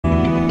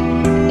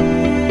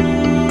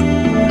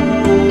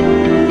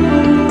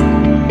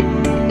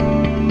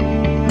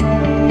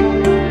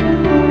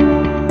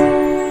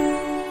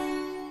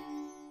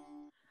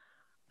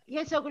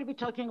guess I will be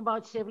talking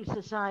about civil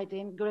society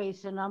in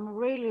Greece, and I'm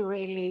really,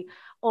 really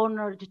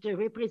honored to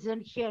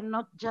represent here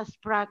not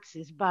just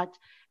PRAKSIS, but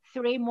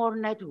three more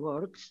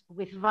networks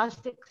with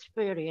vast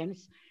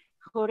experience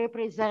who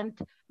represent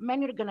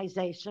many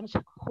organizations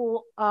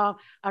who are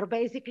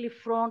basically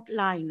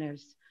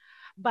frontliners.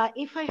 But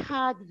if I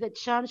had the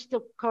chance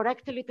to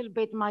correct a little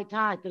bit my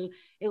title,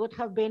 it would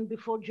have been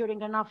before,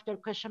 during, and after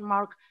question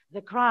mark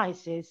the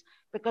crisis,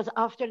 because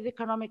after the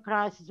economic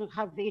crisis, we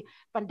have the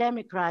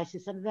pandemic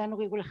crisis, and then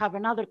we will have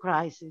another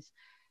crisis.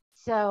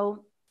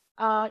 So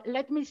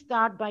let me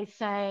start by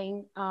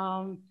saying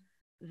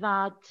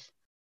that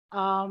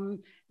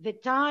the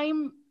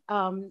time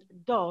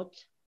dot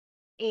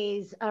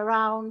is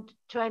around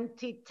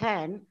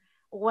 2010,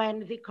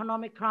 when the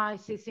economic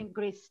crisis in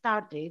Greece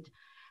started.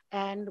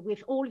 And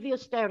with all the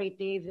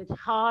austerity, the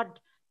hard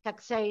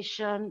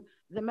taxation,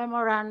 the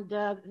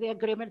memoranda, the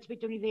agreements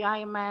between the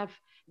IMF,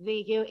 the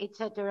EU,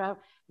 etc.,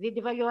 the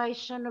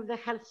devaluation of the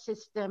health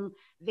system,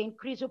 the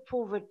increase of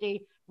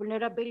poverty,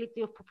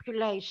 vulnerability of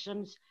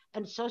populations,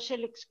 and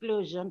social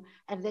exclusion,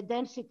 and the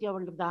density of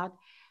all of that,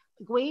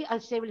 we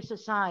as civil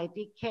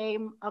society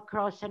came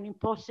across an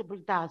impossible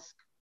task.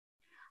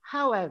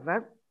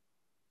 However,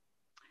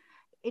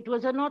 it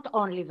was not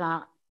only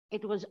that,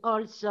 it was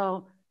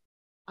also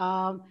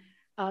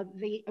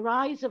the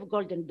rise of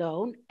Golden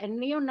Dawn, a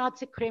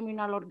neo-Nazi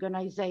criminal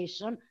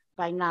organization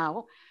by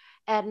now.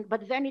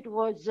 But then it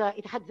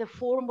had the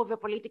form of a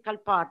political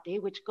party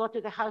which got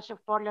to the House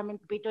of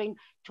Parliament between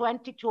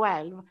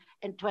 2012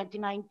 and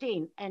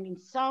 2019. And in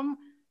some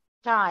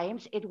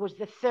times, it was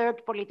the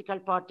third political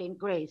party in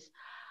Greece.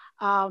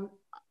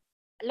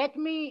 Let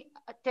me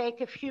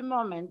take a few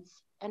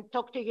moments and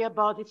talk to you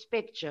about this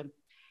picture.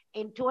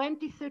 In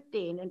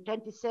 2013, a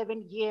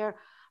 27-year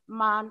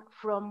man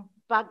from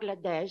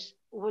Bangladesh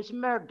was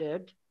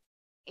murdered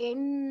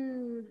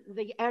in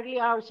the early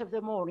hours of the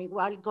morning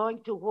while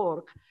going to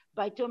work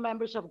by two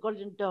members of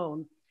Golden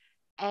Dawn.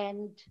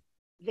 And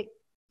the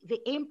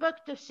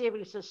impact of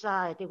civil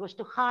society was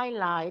to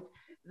highlight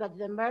that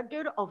the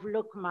murder of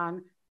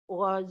Lukman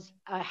was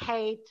a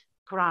hate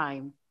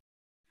crime.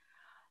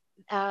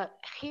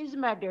 His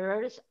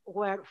murderers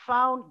were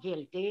found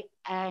guilty,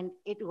 and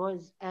it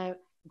was a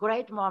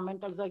great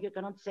moment, although you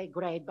cannot say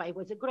great, but it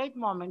was a great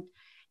moment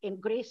in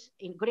Greece,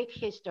 in Greek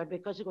history,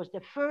 because it was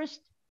the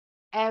first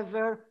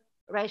ever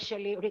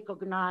racially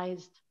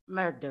recognized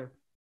murder.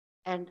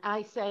 And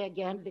I say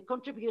again, the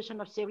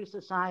contribution of civil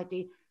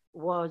society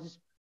was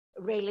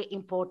really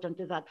important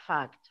to that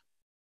fact.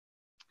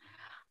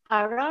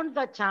 Around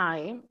that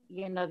time,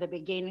 the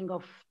beginning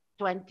of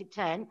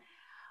 2010,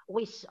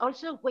 we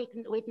also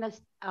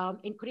witnessed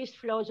increased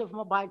flows of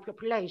mobile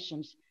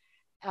populations.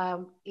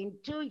 In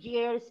 2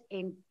 years,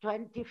 in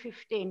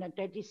 2015 and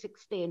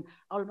 2016,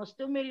 almost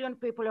 2 million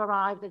people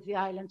arrived at the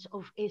islands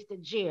of East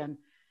Aegean.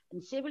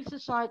 And civil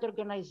society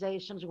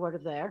organizations were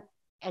there,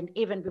 and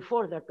even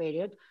before that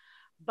period,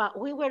 but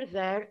we were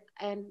there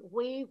and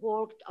we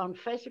worked on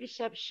first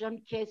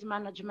reception, case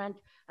management,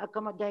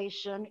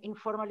 accommodation,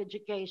 informal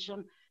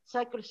education,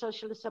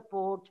 psychosocial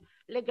support,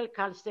 legal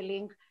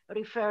counseling,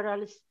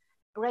 referrals,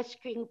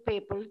 rescuing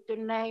people, to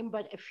name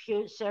but a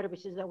few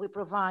services that we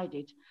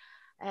provided.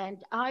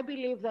 And I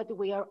believe that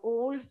we are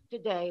all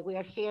today, we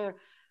are here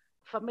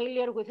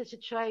familiar with the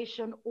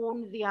situation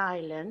on the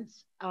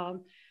islands,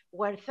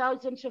 where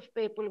thousands of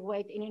people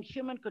wait in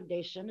inhuman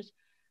conditions,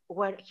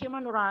 where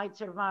human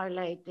rights are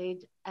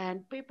violated,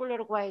 and people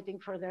are waiting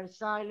for their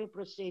asylum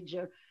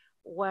procedure,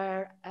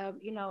 where,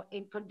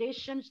 in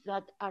conditions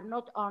that are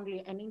not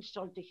only an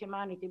insult to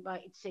humanity,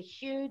 but it's a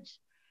huge,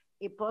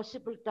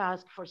 impossible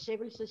task for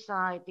civil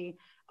society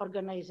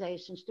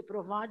organizations to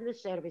provide the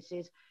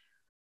services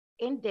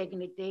in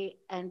dignity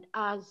and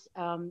as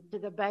to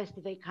the best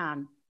they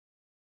can.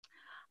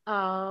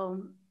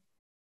 And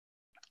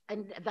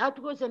that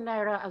was an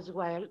era as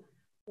well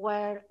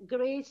where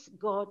Greece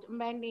got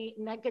many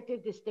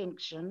negative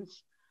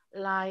distinctions,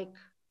 like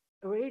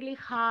really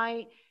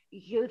high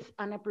youth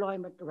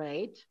unemployment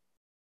rate,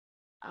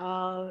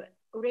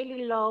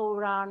 really low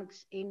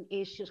ranks in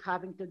issues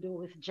having to do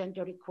with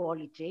gender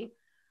equality,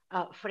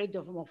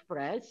 freedom of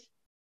press.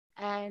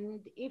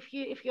 And if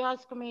you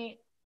ask me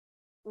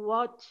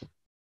what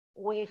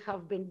we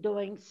have been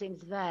doing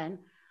since then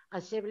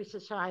as civil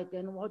society,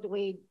 and what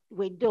we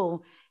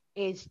do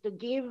is to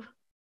give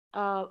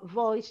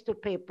voice to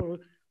people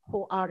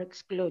who are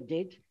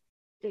excluded,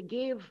 to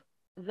give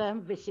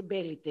them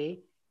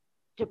visibility,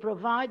 to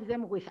provide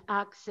them with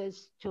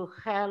access to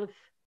health,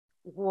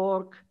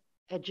 work,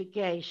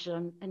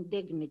 education, and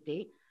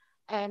dignity.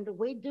 And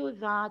we do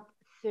that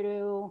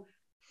through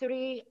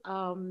three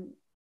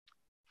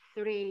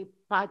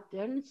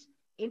patterns: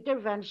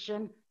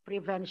 intervention,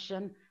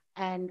 prevention,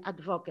 and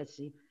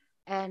advocacy.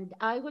 And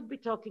I would be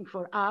talking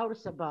for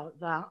hours about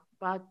that,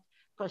 but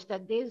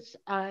Kostadis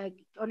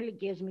only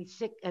gives me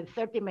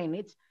 30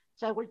 minutes,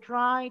 so I will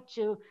try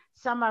to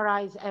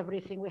summarize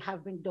everything we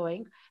have been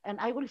doing, and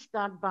I will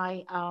start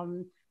by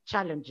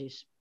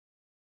challenges.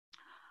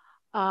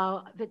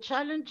 The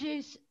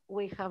challenges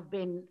we have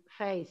been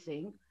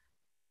facing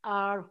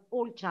are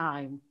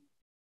all-time,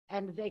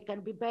 and they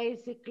can be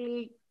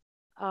basically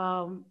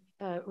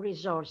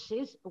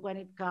resources when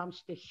it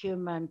comes to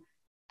human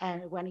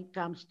and when it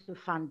comes to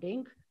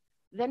funding.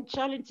 Then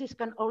challenges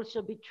can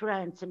also be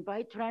trends, and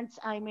by trends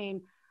I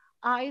mean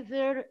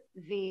either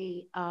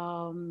the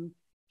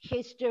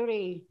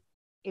history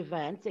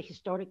events, the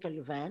historical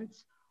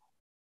events,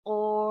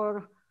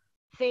 or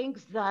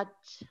things that,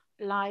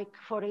 like,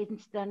 for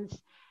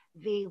instance,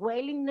 the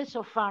willingness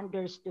of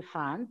funders to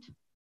fund.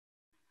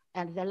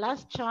 And the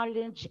last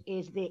challenge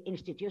is the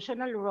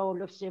institutional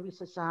role of civil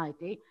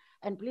society.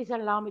 And please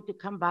allow me to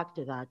come back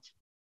to that.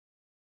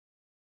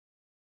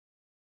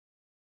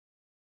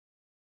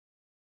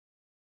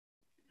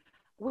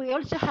 We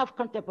also have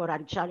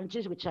contemporary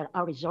challenges, which are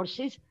our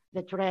resources,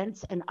 the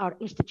trends, and our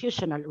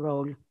institutional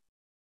role.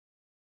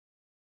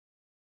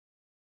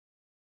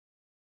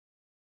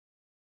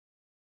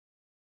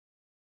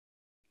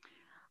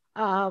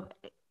 Uh,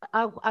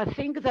 I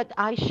think that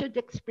I should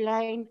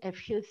explain a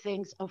few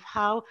things of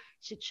how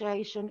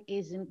situation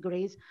is in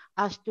Greece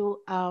as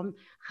to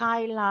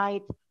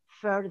highlight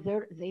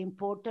further the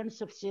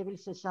importance of civil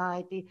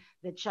society,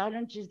 the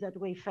challenges that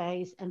we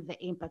face, and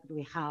the impact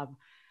we have.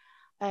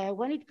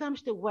 When it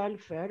comes to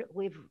welfare,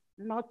 we've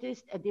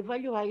noticed a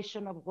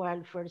devaluation of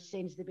welfare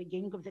since the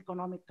beginning of the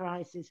economic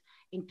crisis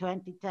in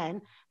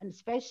 2010, and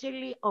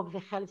especially of the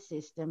health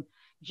system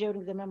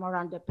during the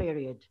memoranda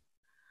period.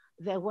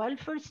 The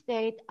welfare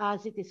state,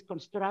 as it is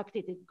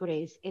constructed in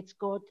Greece, it's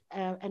got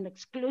an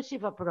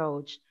exclusive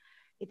approach.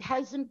 It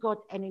hasn't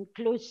got an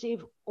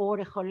inclusive or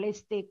a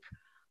holistic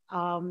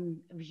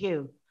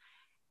view.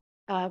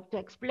 To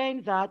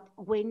explain that,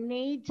 we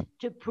need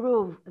to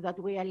prove that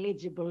we are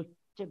eligible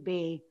to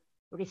be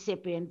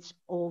recipients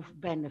of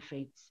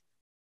benefits.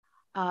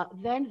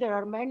 Then there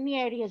are many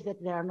areas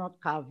that they are not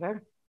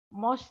covered,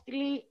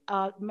 mostly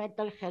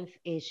mental health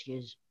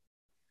issues.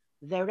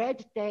 The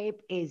red tape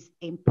is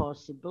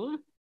impossible.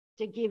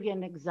 To give you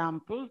an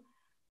example,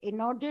 in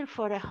order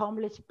for a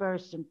homeless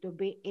person to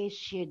be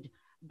issued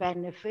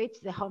benefits,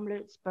 the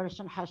homeless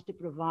person has to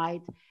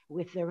provide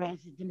with the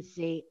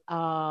residency,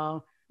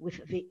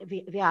 with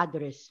the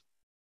address.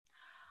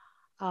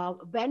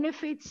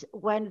 Benefits,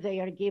 when they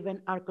are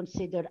given, are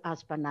considered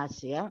as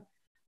panacea.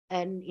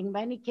 And in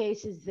many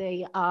cases,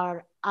 they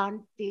are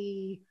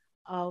they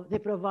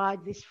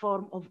provide this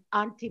form of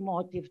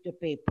anti-motive to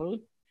people,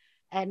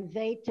 and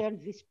they turn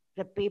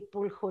the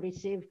people who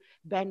receive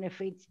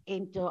benefits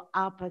into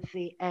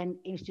apathy and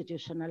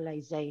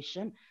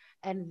institutionalization.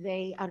 And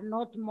they are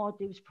not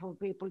motives for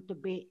people to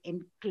be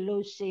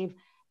inclusive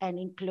and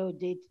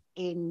included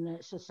in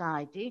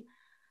society.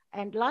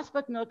 And last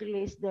but not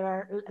least,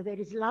 there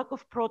is lack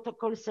of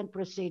protocols and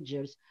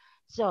procedures.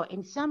 So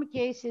in some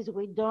cases,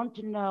 we don't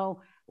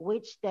know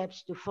which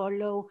steps to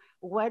follow,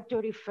 where to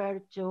refer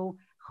to,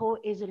 who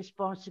is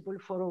responsible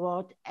for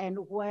what, and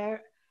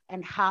where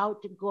and how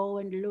to go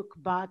and look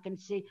back and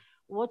see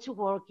what's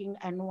working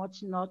and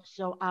what's not,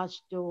 so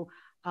as to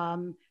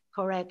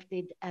correct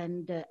it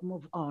and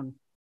move on.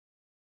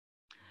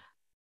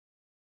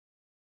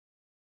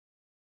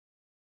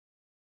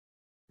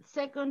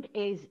 Second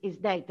is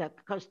data.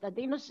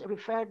 Konstantinos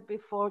referred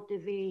before to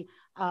the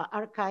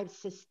archive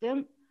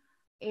system.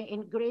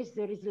 In Greece,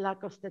 there is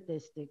lack of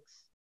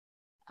statistics.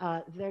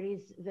 There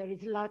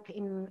is lack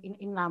in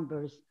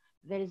numbers.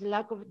 There is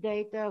lack of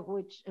data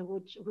which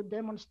would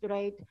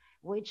demonstrate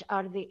which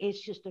are the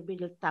issues to be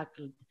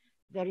tackled.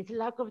 There is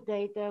lack of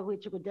data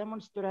which would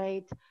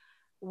demonstrate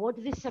what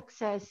the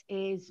success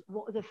is,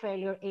 what the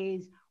failure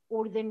is,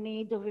 or the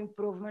need of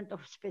improvement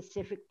of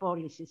specific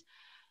policies.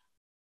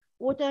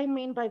 What I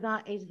mean by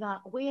that is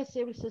that we as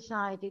civil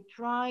society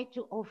try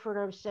to offer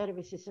our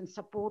services and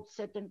support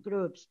certain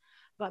groups,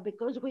 but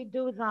because we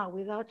do that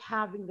without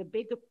having the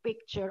bigger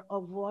picture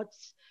of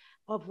what's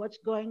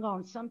going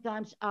on,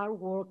 sometimes our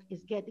work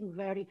is getting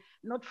very,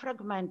 not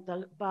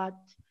fragmental, but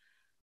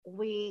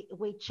we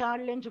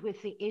challenge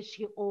with the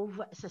issue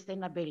of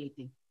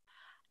sustainability.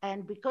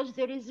 And because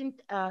there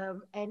isn't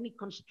any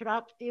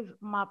constructive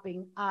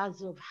mapping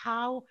as of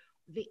how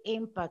the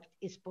impact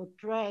is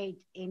portrayed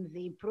in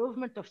the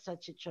improvement of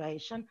such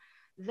situation,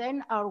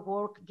 then our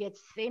work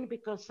gets thin,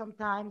 because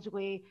sometimes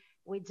we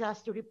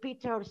just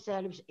repeat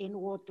ourselves in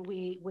what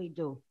we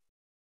do.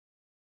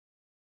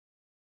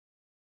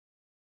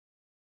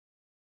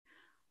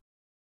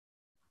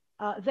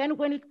 Then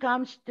when it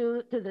comes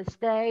to the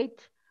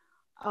state,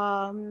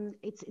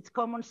 it's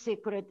common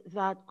secret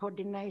that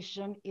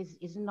coordination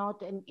is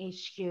not an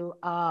issue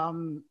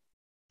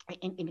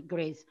in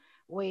Greece.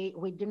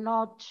 We do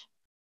not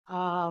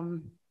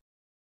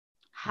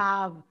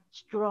have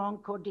strong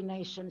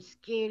coordination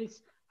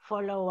skills,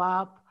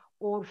 follow-up,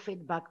 or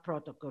feedback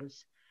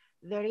protocols.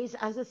 There is,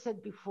 as I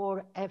said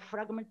before, a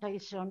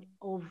fragmentation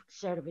of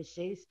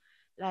services.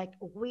 Like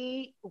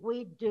we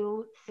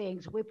do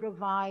things, we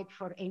provide,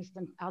 for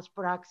instance, as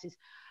PRAKSIS,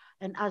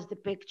 and as the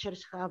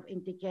pictures have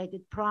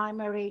indicated,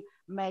 primary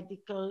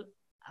medical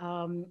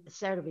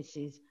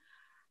services.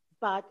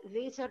 but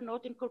these are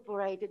not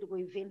incorporated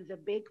within the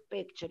big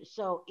picture.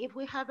 So if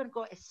we haven't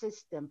got a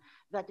system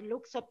that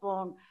looks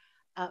upon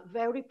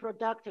very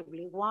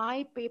productively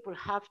why people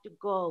have to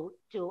go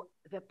to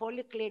the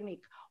polyclinic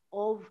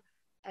of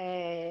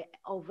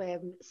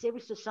civil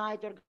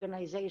society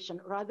organization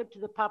rather to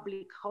the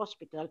public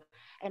hospital,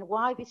 and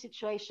why the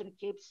situation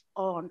keeps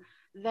on,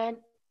 then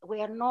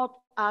we are not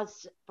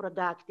as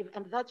productive.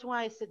 And that's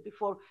why I said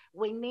before,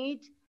 we need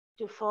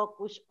to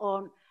focus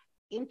on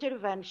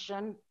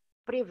intervention,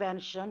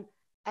 prevention,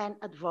 and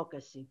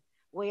advocacy.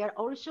 We are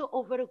also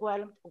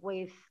overwhelmed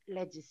with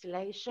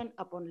legislation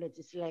upon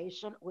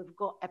legislation. We've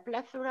got a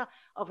plethora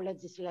of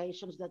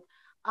legislations that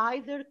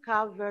either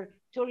cover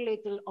too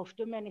little of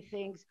too many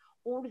things,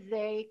 or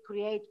they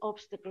create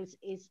obstacles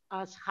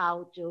as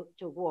how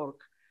to work.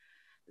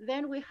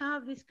 Then we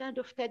have this kind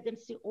of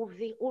tendency of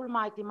the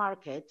almighty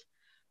market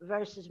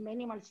versus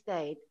minimal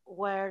state,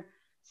 where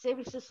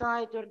civil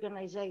society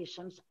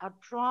organizations are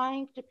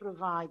trying to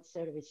provide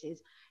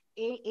services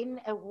in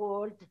a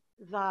world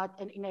that,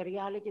 and in a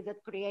reality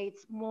that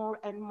creates more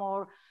and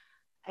more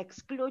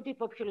excluded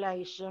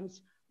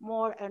populations,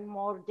 more and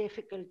more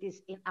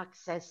difficulties in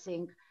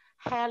accessing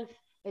health,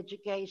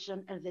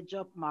 education, and the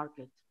job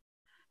market.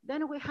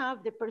 Then we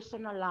have the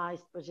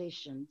personalized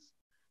positions.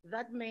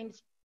 That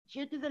means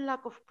due to the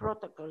lack of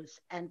protocols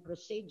and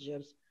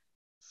procedures,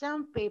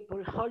 some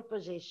people hold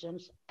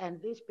positions,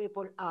 and these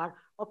people are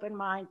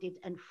open-minded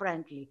and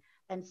friendly.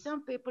 And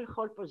some people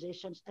hold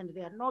positions and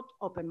they are not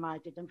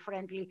open-minded and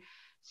friendly.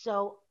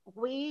 So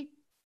we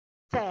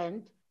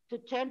tend to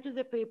turn to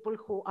the people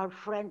who are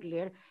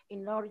friendlier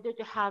in order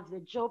to have the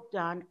job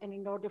done and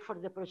in order for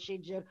the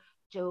procedure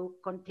to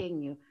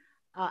continue.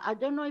 I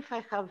don't know if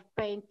I have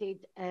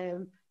painted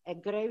a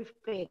grave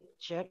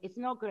picture. It's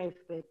not grave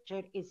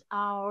picture, it's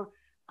our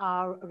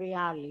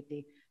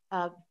reality.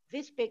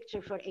 This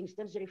picture, for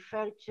instance,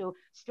 referred to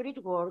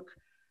street work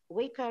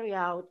we carry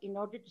out in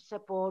order to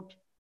support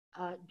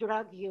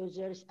drug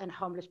users and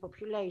homeless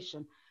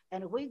population.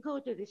 And we go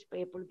to these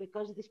people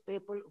because these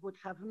people would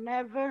have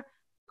never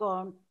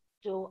gone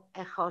to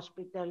a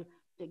hospital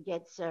to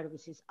get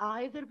services,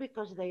 either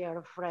because they are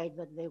afraid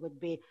that they would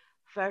be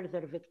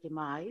further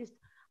victimized,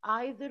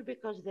 either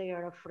because they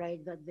are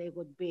afraid that they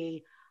would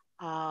be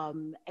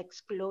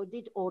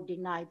excluded or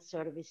denied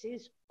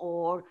services,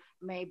 or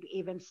maybe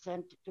even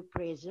sent to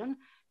prison.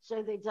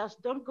 So they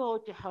just don't go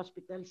to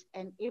hospitals.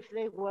 And if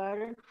they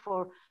weren't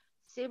for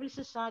civil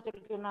society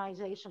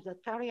organizations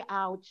that carry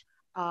out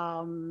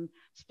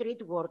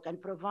street work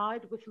and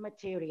provide with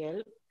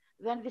material,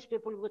 then these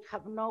people would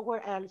have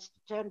nowhere else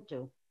to turn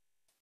to.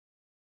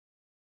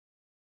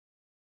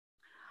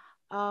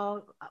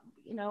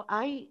 You know,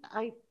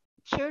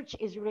 church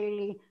is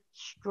really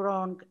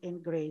strong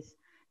in Greece.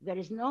 There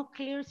is no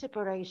clear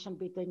separation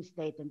between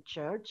state and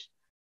church.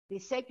 The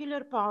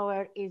secular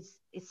power it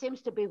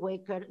seems to be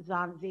weaker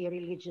than the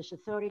religious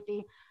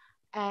authority.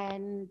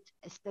 And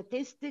a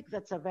statistic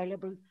that's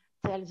available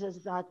tells us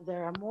that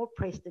there are more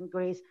priests in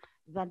Greece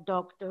than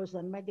doctors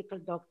and medical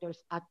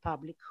doctors at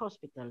public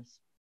hospitals.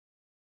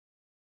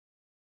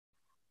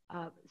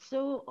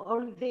 So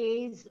all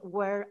these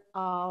were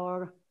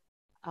our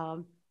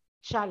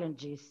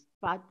challenges,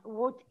 but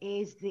what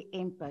is the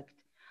impact?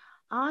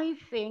 I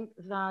think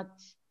that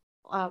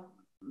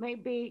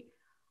maybe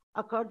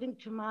according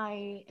to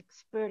my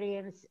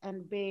experience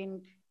and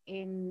being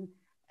in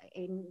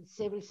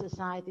civil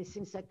society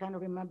since I can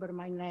remember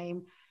my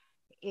name,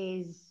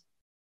 is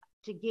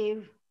to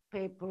give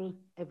people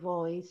a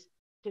voice,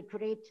 to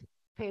treat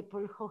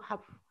people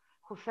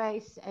who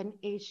face an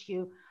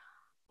issue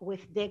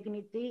with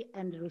dignity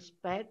and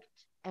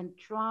respect, and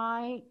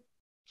try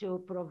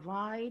to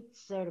provide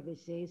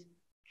services,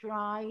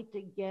 try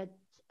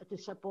to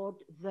support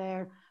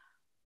their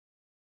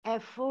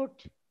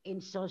effort in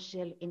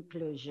social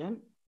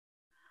inclusion,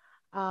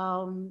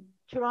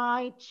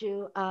 try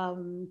to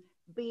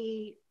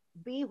be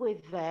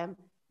with them,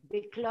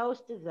 be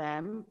close to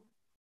them,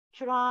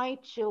 try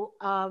to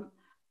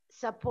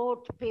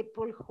support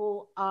people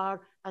who are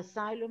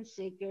asylum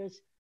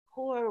seekers,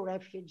 who are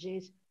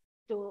refugees,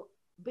 to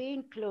be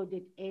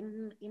included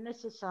in a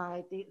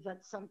society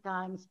that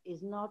sometimes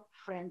is not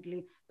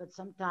friendly, that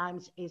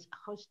sometimes is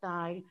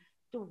hostile,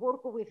 to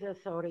work with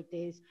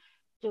authorities,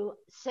 to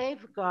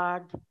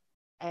safeguard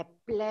a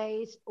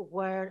place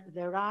where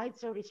the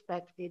rights are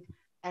respected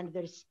and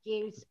their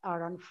skills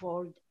are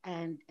unfolded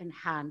and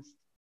enhanced.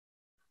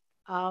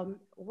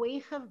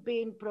 We have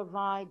been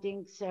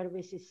providing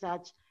services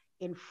such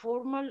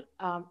informal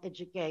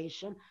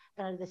education,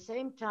 and at the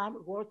same time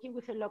working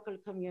with the local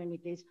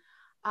communities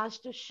as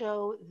to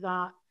show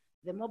that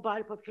the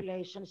mobile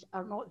populations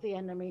are not the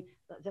enemy,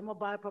 that the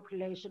mobile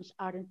populations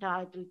are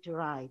entitled to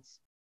rights.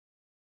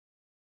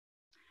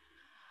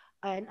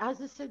 And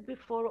as I said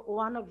before,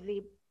 one of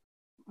the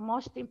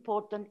most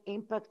important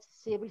impacts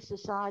civil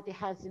society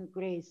has in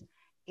Greece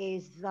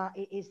is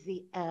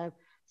the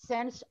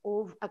sense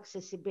of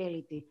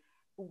accessibility.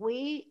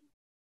 We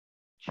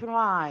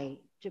try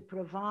to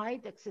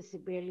provide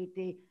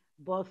accessibility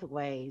both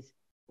ways.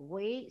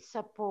 We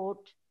support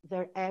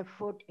their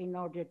effort in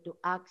order to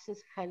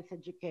access health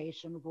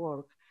education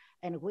work,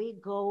 and we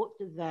go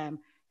to them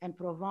and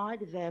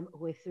provide them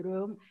with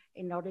room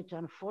in order to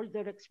unfold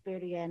their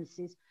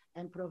experiences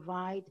and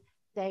provide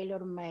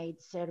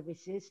tailor-made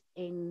services.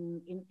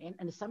 In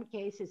some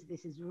cases,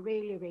 this is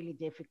really, really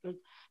difficult,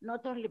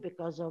 not only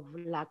because of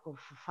lack of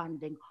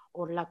funding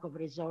or lack of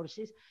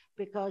resources,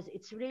 because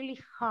it's really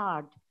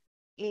hard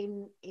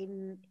in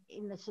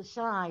a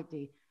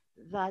society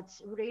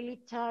that's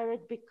really tired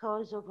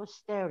because of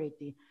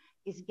austerity,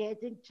 is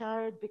getting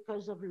tired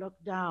because of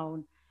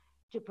lockdown,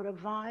 to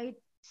provide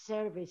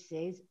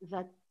services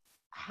that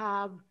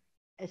have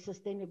a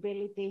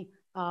sustainability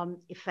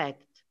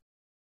effect.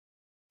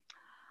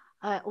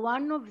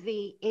 One of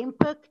the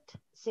impact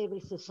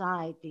civil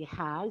society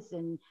has,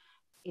 and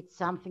it's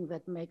something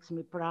that makes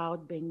me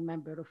proud being a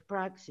member of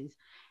PRAKSIS,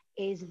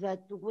 is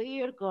that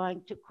we are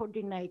going to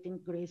coordinate in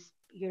Greece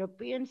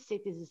European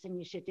Citizens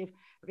Initiative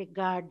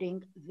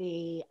regarding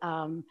the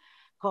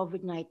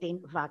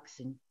COVID-19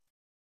 vaccine.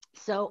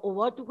 So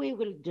what we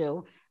will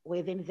do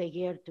within the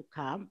year to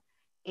come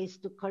is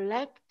to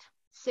collect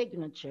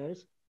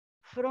signatures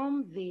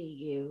from the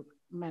EU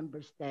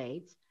member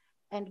states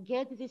and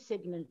get the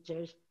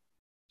signatures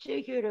to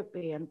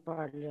European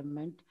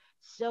Parliament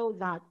so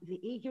that the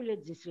EU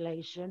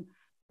legislation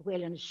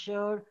will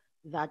ensure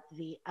that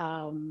the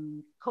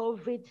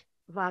COVID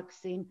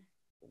vaccine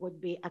would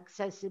be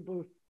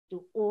accessible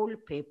to all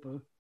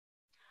people.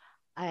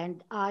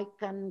 And I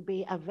can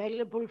be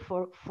available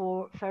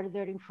for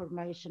further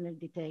information and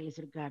details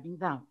regarding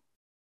that.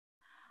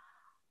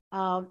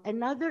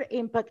 Another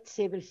impact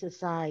civil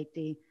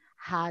society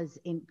has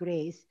in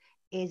Greece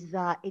is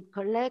that it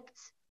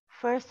collects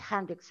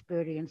first-hand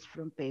experience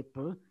from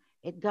people.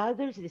 It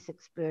gathers this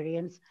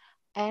experience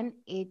and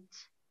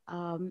it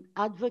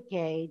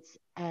advocates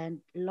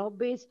and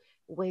lobbies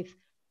with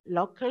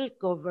local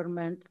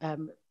government,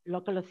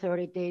 local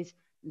authorities,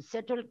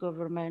 central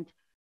government,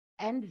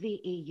 and the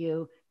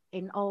EU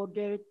in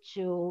order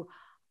to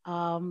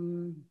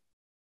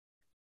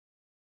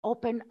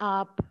open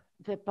up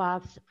the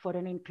paths for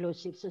an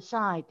inclusive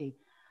society.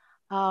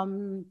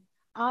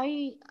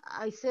 I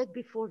said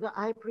before that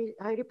I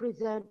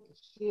represent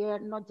here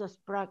not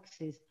just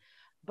PRAKSIS,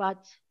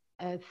 but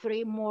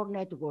three more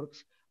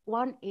networks.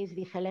 One is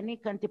the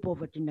Hellenic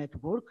Antipoverty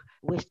Network,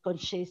 which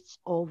consists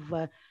of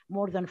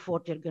more than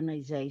 40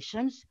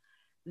 organizations.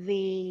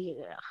 The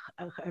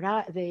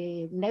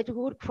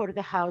Network for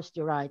the House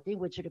to Writing,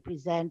 which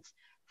represents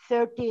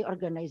 30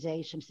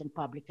 organizations and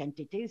public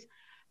entities,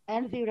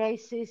 and the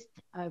Racist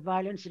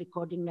Violence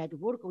Recording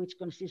Network, which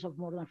consists of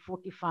more than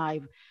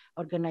 45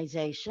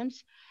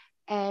 organizations.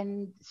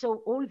 And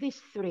so all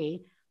these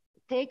three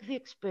take the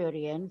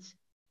experience,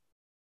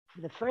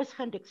 the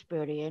first-hand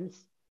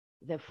experience,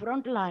 the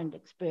frontline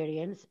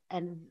experience,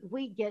 and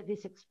we get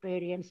this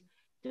experience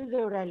to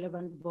the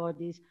relevant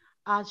bodies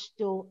as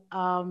to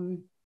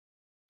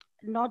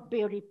not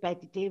be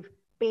repetitive,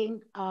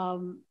 being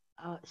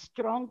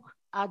strong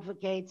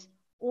advocates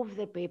of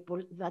the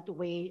people that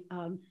we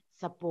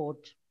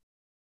support.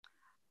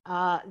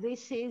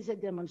 This is a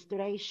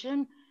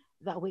demonstration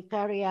that we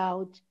carry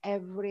out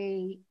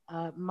every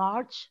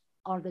March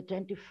on the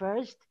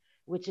 21st,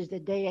 which is the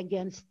Day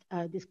Against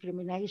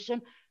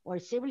Discrimination, where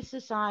civil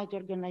society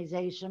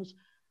organizations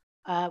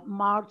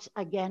march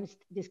against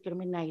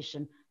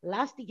discrimination.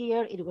 Last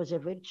year, it was a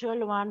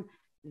virtual one.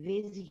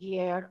 This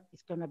year,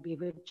 it's going to be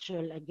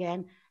virtual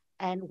again.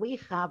 And we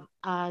have,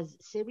 as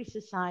civil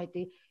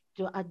society,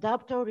 to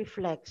adapt our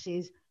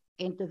reflexes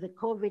into the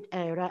COVID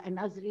era. And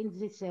as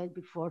Lindsay said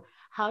before,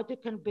 how to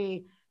can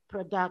be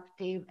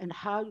productive and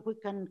how we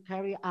can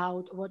carry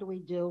out what we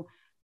do,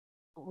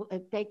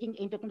 taking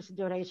into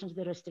consideration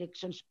the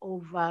restrictions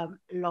of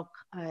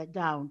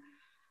lockdown.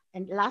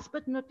 And last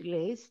but not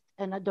least,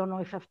 and I don't know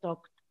if I've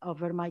talked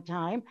over my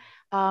time,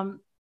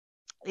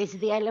 is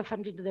the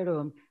elephant in the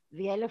room.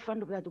 The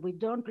elephant that we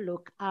don't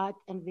look at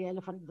and the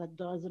elephant that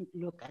doesn't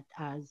look at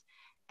us.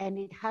 And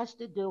it has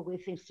to do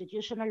with the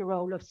institutional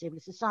role of civil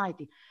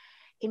society.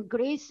 In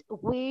Greece,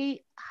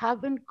 we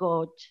haven't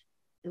got,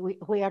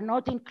 we are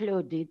not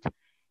included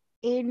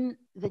in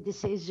the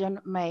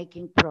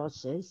decision-making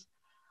process.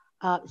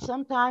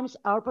 Sometimes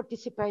our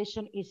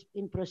participation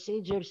in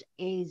procedures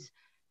is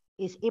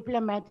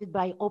implemented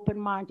by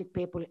open-minded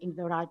people in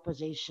the right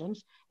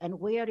positions, and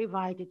we are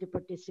invited to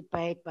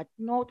participate, but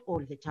not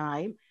all the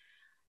time.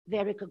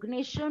 The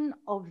recognition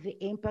of the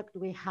impact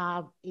we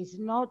have is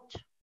not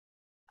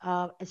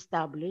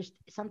established,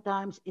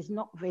 sometimes is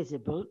not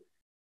visible.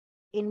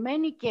 In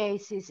many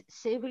cases,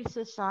 civil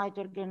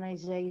society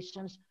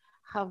organizations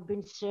have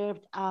been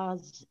served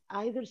as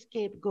either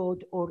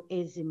scapegoat or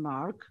easy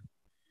mark.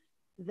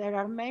 There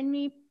are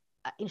many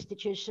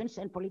institutions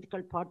and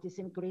political parties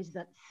in Greece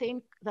that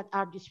think that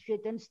are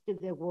disputants to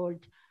the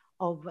world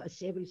of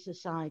civil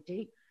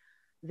society.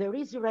 There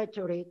is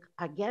rhetoric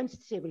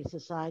against civil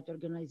society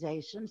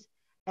organizations,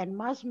 and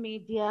mass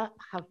media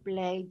have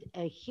played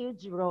a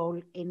huge role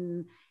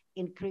in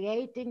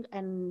creating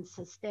and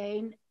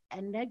sustain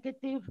a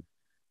negative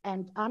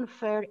and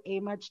unfair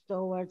image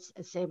towards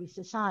a civil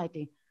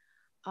society.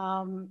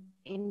 On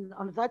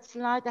that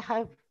slide, I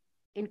have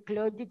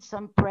included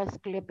some press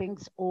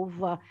clippings of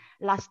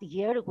last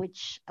year,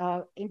 which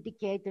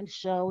indicate and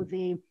show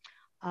the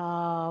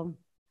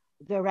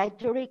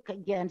rhetoric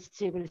against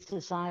civil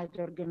society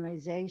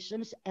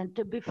organizations. And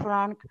to be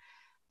frank,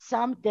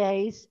 some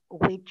days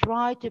we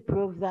try to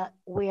prove that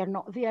we are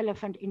not the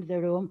elephant in the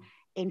room,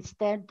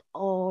 instead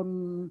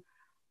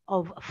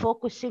of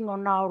focusing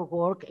on our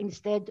work,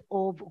 instead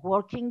of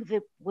working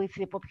with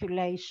the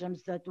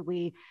populations that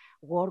we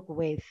work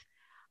with.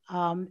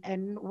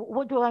 And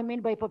what do I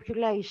mean by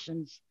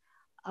populations?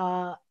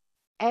 Uh,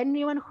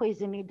 Anyone who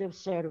is in need of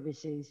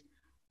services,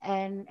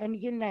 and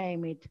you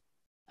name it,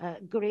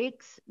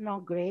 Greeks,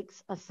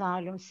 non-Greeks,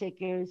 asylum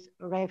seekers,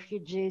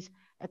 refugees,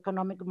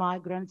 economic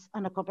migrants,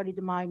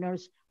 unaccompanied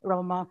minors,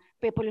 Roma,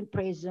 people in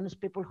prisons,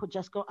 people who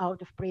just go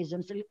out of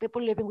prisons,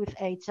 people living with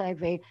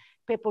HIV,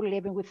 people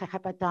living with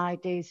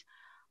hepatitis,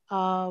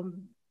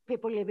 um,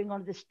 people living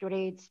on the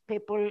streets,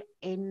 people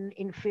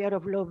in fear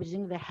of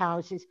losing their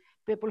houses,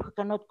 people who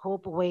cannot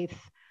cope with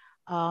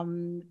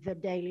the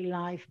daily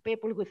life,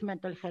 people with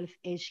mental health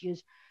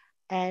issues.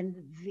 And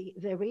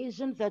the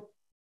reason that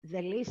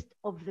the list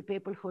of the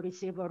people who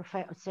receive our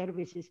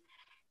services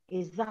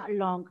is that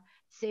long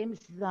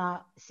seems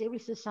that civil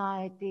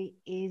society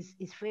is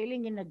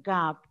filling in a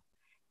gap,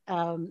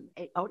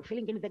 or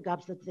filling in the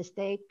gaps that the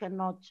state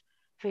cannot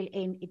fill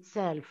in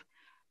itself.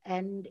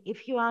 And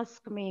if you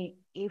ask me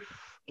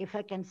if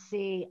I can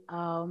see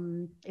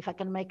if I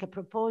can make a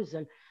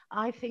proposal,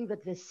 I think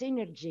that the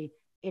synergy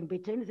in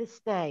between the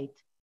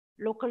state,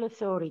 local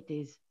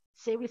authorities,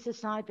 civil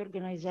society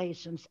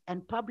organizations,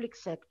 and public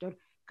sector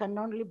can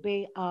only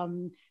be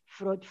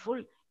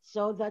fruitful,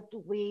 so that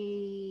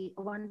we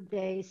one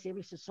day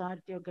civil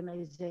society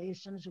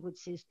organizations would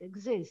cease to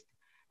exist,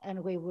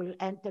 and we will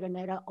enter an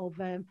era of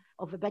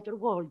a better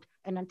world.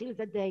 And until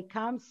that day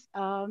comes,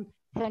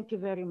 thank you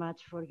very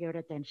much for your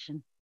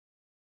attention.